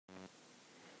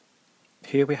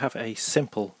here we have a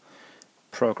simple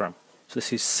program. So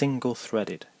this is single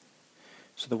threaded.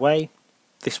 So the way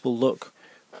this will look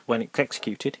when it's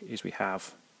executed is we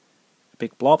have a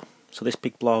big blob. So this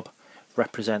big blob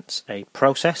represents a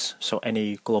process, so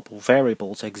any global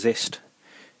variables exist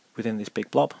within this big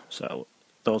blob. So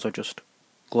those are just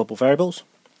global variables.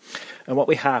 And what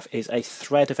we have is a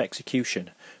thread of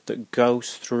execution that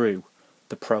goes through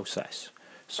the process.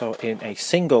 So in a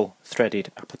single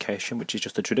threaded application, which is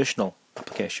just a traditional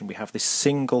application, we have this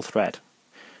single thread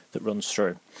that runs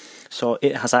through. So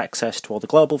it has access to all the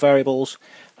global variables,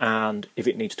 and if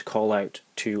it needs to call out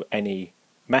to any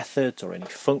methods or any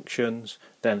functions,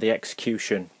 then the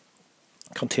execution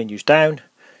continues down,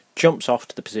 jumps off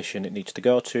to the position it needs to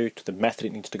go to the method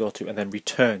it needs to go to, and then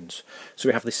returns. So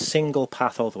we have this single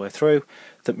path all the way through.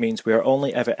 That means we are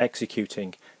only ever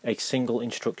executing a single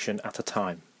instruction at a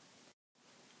time.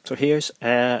 So here's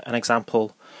an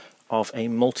example of a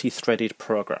multi-threaded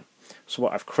program. So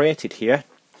what I've created here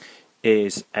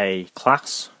is a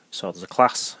class. So there's a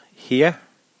class here,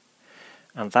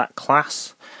 and that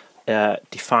class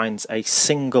defines a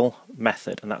single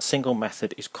method, and that single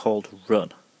method is called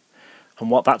run. And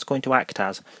what that's going to act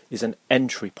as is an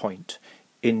entry point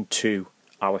into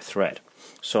our thread.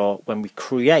 So when we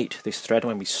create this thread,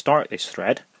 when we start this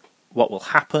thread, what will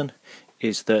happen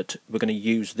is that we're going to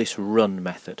use this run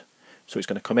method. So it's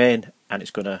going to come in and it's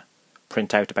going to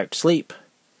print out about to sleep,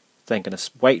 then going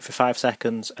to wait for 5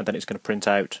 seconds, and then it's going to print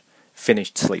out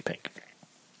finished sleeping.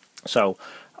 So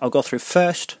I'll go through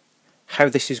first how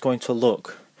this is going to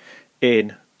look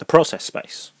in the process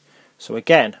space. So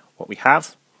again, what we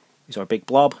have is our big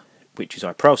blob, which is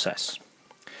our process.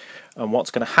 And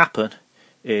what's going to happen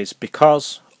is,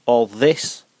 because all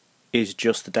this is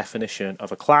just the definition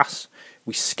of a class,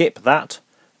 we skip that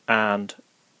and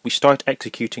we start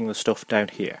executing the stuff down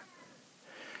here.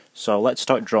 So let's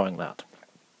start drawing that.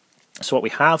 So what we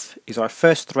have is our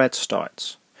first thread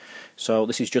starts. So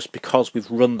this is just because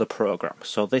we've run the program.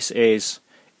 So this is,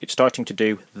 it's starting to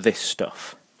do this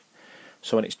stuff.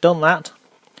 So when it's done that,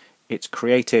 it's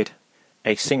created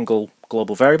a single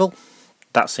global variable.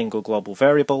 That single global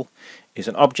variable is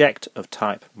an object of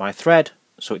type myThread,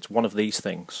 so it's one of these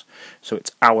things. So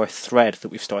it's our thread that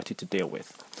we've started to deal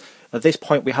with. At this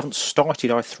point we haven't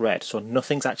started our thread, so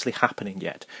nothing's actually happening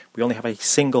yet. We only have a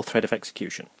single thread of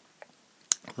execution.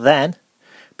 Then,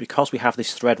 because we have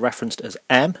this thread referenced as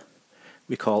m,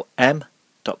 we call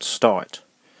m.start.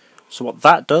 So what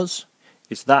that does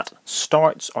is that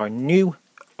starts our new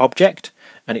object,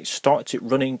 and it starts it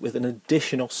running with an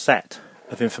additional set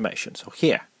of information. So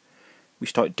here we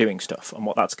start doing stuff, and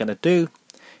what that's going to do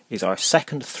is our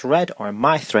second thread, our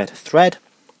myThread thread,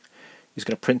 is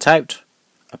going to print out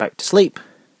about to sleep,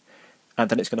 and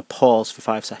then it's going to pause for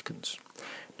 5 seconds.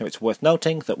 Now it's worth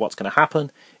noting that what's going to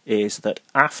happen is that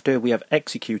after we have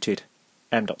executed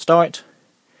m.start,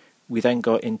 we then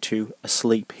go into a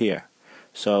sleep here.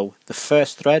 So the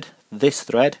first thread, this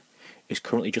thread, is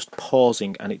currently just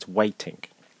pausing and it's waiting.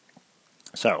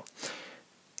 So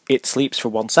it sleeps for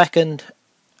 1 second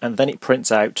and then it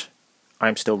prints out,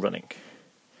 I'm still running.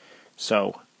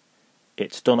 So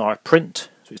it's done our print,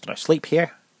 so it's done our sleep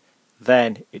here,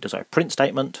 then it does our print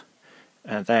statement,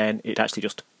 and then it actually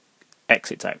just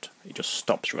exits out. It just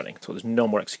stops running. So there's no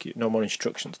more no more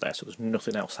instructions there, so there's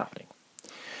nothing else happening.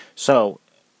 So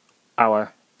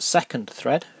our second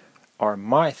thread, our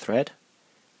myThread,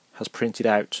 has printed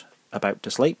out about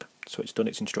to sleep, so it's done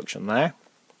its instruction there.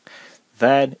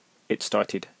 Then it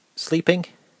started sleeping,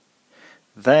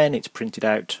 then it's printed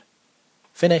out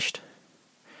finished,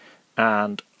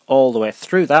 and all the way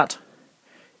through that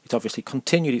it's obviously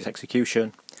continued its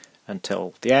execution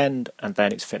until the end, and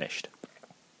then it's finished.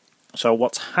 So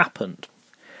what's happened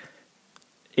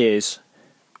is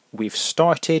we've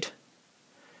started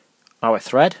our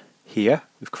thread here,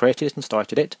 we've created it and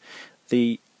started it.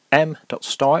 The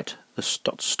m.start, the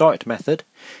 .start method,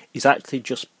 is actually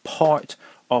just part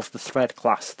of the thread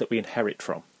class that we inherit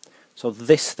from. So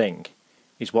this thing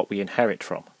is what we inherit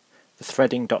from, the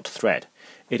threading.thread.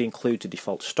 It includes a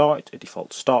default start, a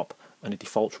default stop, and a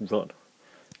default run.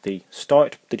 The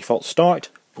default start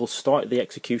will start the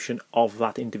execution of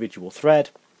that individual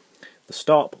thread. The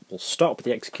stop will stop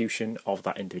the execution of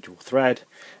that individual thread,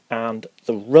 and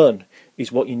the run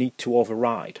is what you need to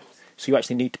override. So you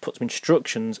actually need to put some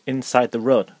instructions inside the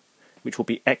run, which will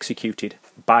be executed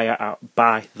by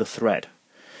the thread.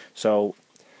 So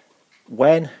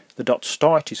when the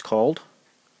 .start is called,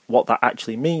 what that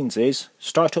actually means is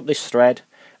start up this thread,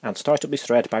 and start up this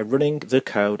thread by running the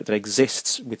code that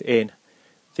exists within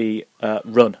the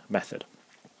run method.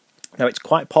 Now it's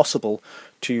quite possible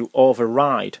to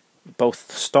override both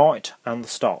the start and the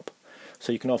stop.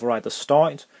 So you can override the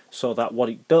start, so that what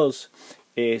it does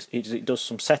is it does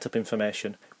some setup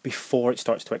information before it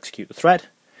starts to execute the thread,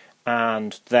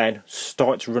 and then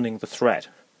starts running the thread.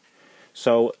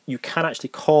 So you can actually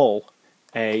call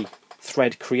a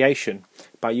thread creation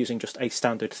by using just a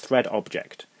standard thread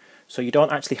object. So you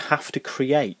don't actually have to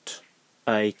create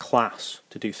a class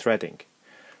to do threading.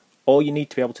 All you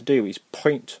need to be able to do is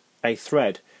point a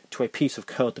thread to a piece of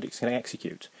code that it's going to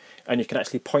execute, and you can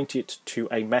actually point it to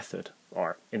a method,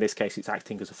 or in this case it's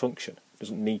acting as a function. It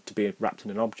doesn't need to be wrapped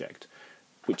in an object,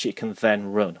 which it can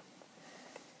then run.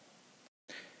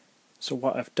 So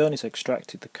what I've done is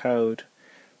extracted the code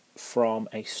from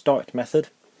a start method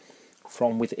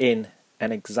from within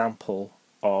an example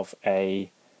of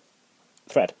a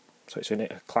thread. So it's in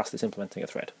a class that's implementing a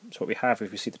thread. So what we have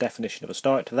is we see the definition of a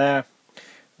start there,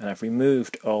 and I've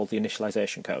removed all the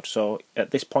initialization code. So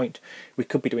at this point we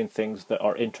could be doing things that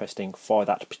are interesting for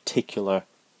that particular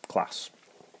class.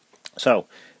 So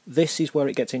this is where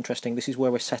it gets interesting. This is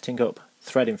where we're setting up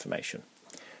thread information.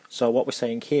 So what we're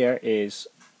saying here is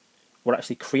we're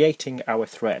actually creating our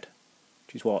thread,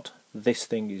 which is what this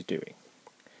thing is doing.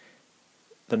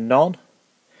 The none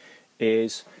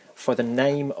is for the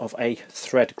name of a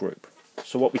thread group.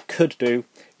 So what we could do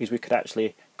is we could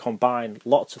actually combine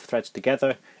lots of threads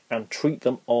together and treat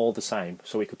them all the same.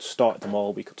 So we could start them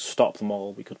all, we could stop them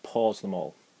all, we could pause them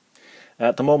all.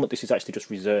 At the moment this is actually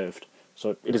just reserved,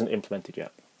 so it isn't implemented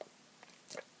yet.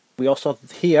 We also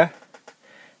here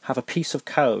have a piece of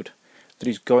code that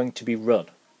is going to be run.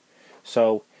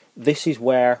 So this is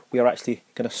where we are actually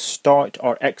going to start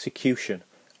our execution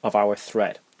of our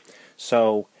thread.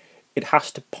 So it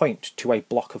has to point to a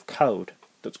block of code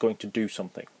that's going to do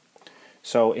something.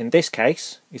 So in this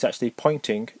case, it's actually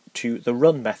pointing to the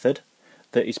run method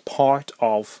that is part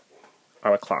of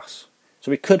our class. So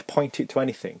we could point it to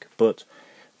anything, but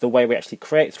the way we actually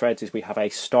create threads is we have a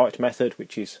start method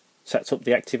which sets up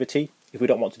the activity. If we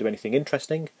don't want to do anything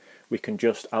interesting, we can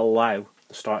just allow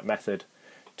the start method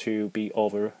to be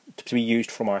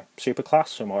used from our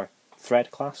superclass, from our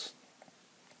thread class.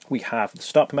 We have the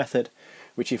stop method,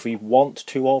 which if we want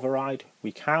to override,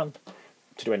 we can,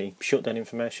 to do any shutdown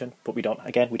information, but we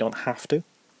don't have to.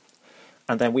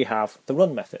 And then we have the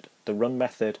run method. The run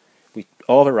method we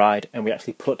override and we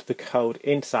actually put the code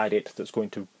inside it that's going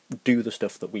to do the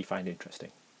stuff that we find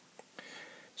interesting.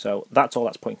 So that's all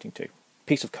that's pointing to.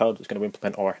 Piece of code that's going to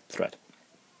implement our thread.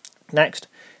 Next,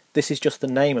 this is just the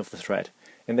name of the thread.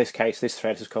 In this case, this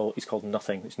thread is called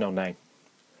nothing. It's no name.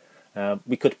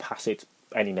 We could pass it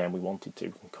any name we wanted to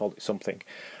and call it something.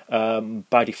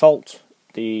 By default,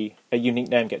 a unique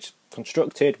name gets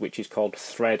constructed, which is called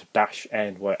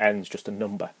thread-end, where end's just a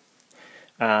number.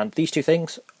 And these two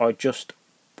things are just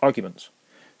arguments.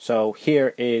 So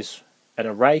here is an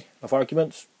array of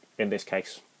arguments. In this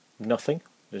case, nothing.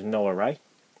 There's no array.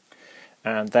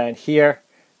 And then here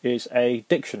is a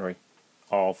dictionary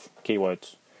of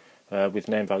keywords with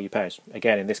name value pairs.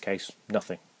 Again, in this case,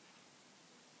 nothing.